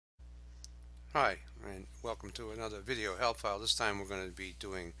Hi, and welcome to another video help file. This time we're going to be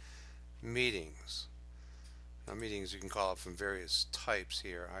doing meetings. Now, meetings you can call up from various types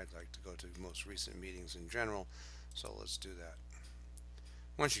here. I'd like to go to most recent meetings in general, so let's do that.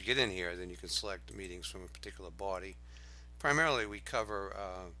 Once you get in here, then you can select meetings from a particular body. Primarily, we cover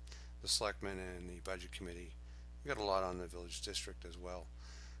the Selectmen and the Budget Committee. We've got a lot on the Village District as well,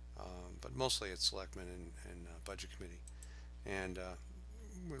 but mostly it's Selectmen and Budget Committee. And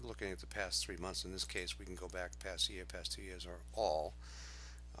we're looking at the past 3 months. In this case, we can go back past year, past 2 years, or all.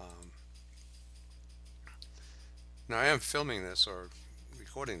 Um, Now I am filming this or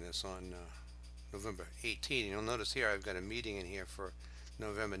recording this on November 18. You'll notice here I've got a meeting in here for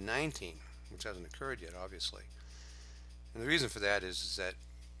November 19, which hasn't occurred yet, obviously. And the reason for that is that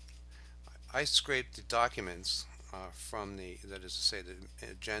I scraped the documents from that is to say, the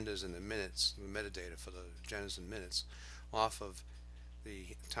agendas and the minutes, the metadata for the agendas and minutes, off of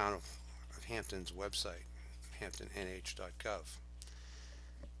the town of Hampton's website, hamptonnh.gov.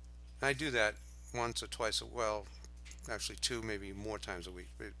 And I do that once or twice, well, actually two, maybe more times a week,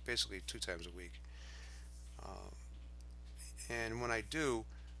 but basically 2 times a week. Uh, and when I do,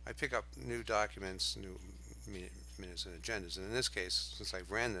 I pick up new documents, new minutes and agendas. And in this case, since I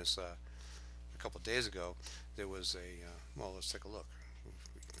ran this a couple of days ago, there was well, let's take a look.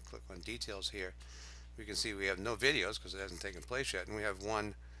 If we click on details here, we can see we have no videos because it hasn't taken place yet, and we have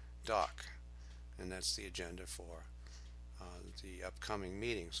one doc, and that's the agenda for the upcoming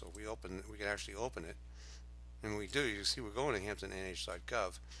meeting. So we can actually open it. And when we do, you can see we're going to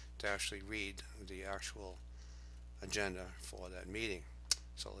hamptonnh.gov to actually read the actual agenda for that meeting.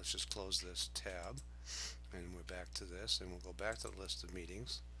 So let's just close this tab, and we're back to this, and we'll go back to the list of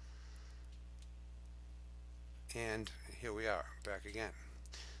meetings. And here we are, back again.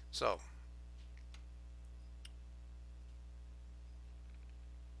 So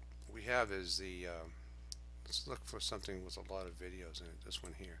what we have is let's look for something with a lot of videos in it. This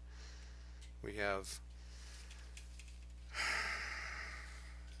one here. We have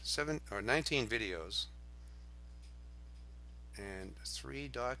 19 videos and 3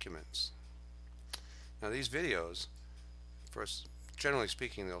 documents. Now these videos, first, generally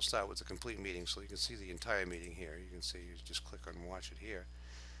speaking, they'll start with the complete meeting, so you can see the entire meeting here. You can see, you just click on watch it here.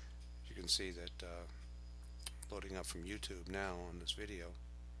 You can see that loading up from YouTube now on this video,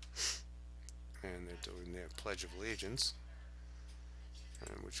 and they're doing their Pledge of Allegiance,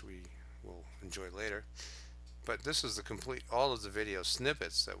 which we will enjoy later. But this is the complete, all of the video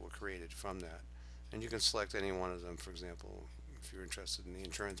snippets that were created from that. And you can select any one of them. For example, if you're interested in the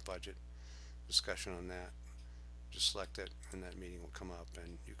insurance budget, discussion on that, just select it and that meeting will come up,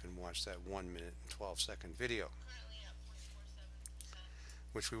 and you can watch that 1 minute and 12-second video,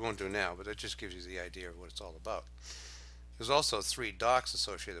 which we won't do now, but that just gives you the idea of what it's all about. There's also 3 docs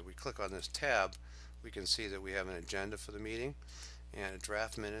associated. We click on this tab, we can see that we have an agenda for the meeting and a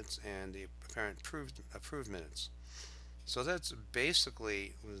draft minutes and the apparent approved minutes. So that's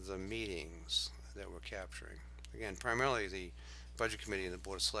basically the meetings that we're capturing. Again, primarily the Budget Committee and the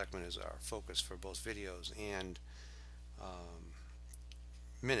Board of Selectmen is our focus for both videos and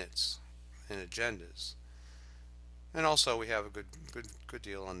minutes and agendas. And also we have a good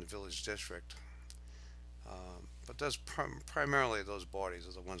deal on the Village District. But those primarily those bodies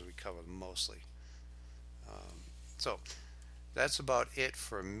are the ones we cover mostly. So that's about it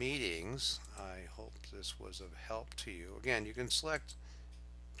for meetings. I hope this was of help to you. Again, you can select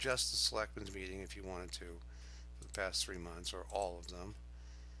just the Selectmen's meeting if you wanted to for the past 3 months, or all of them.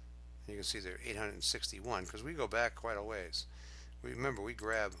 You can see there are 861 because we go back quite a ways. Remember, we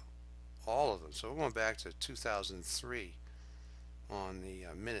grab all of them. So we're going back to 2003 on the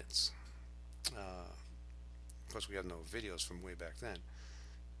minutes. Of course, we have no videos from way back then.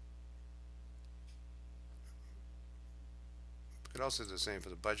 We could also do the same for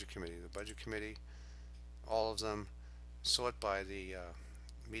the Budget Committee. The Budget Committee, all of them, sort by the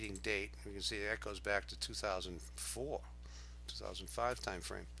meeting date. You can see that goes back to 2004, 2005 time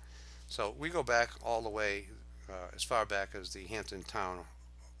frame. So we go back all the way as far back as the Hampton Town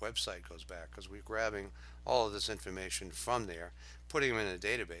website goes back, because we're grabbing all of this information from there, putting them in a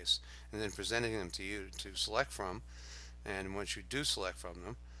database, and then presenting them to you to select from. And once you do select from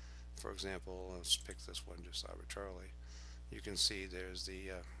them, for example, let's pick this one just arbitrarily, you can see there's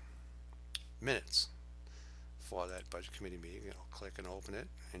the minutes for that Budget Committee meeting. You'll click and open it,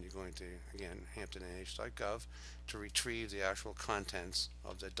 and you're going to, again, hamptonnh.gov to retrieve the actual contents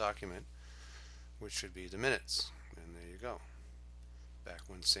of that document, which should be the minutes. And there you go. Back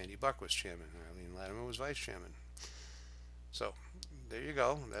when Sandy Buck was chairman, Eileen Latimer was vice chairman. So there you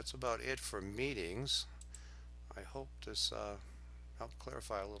go. That's about it for meetings. I hope this helped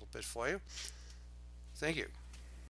clarify a little bit for you. Thank you.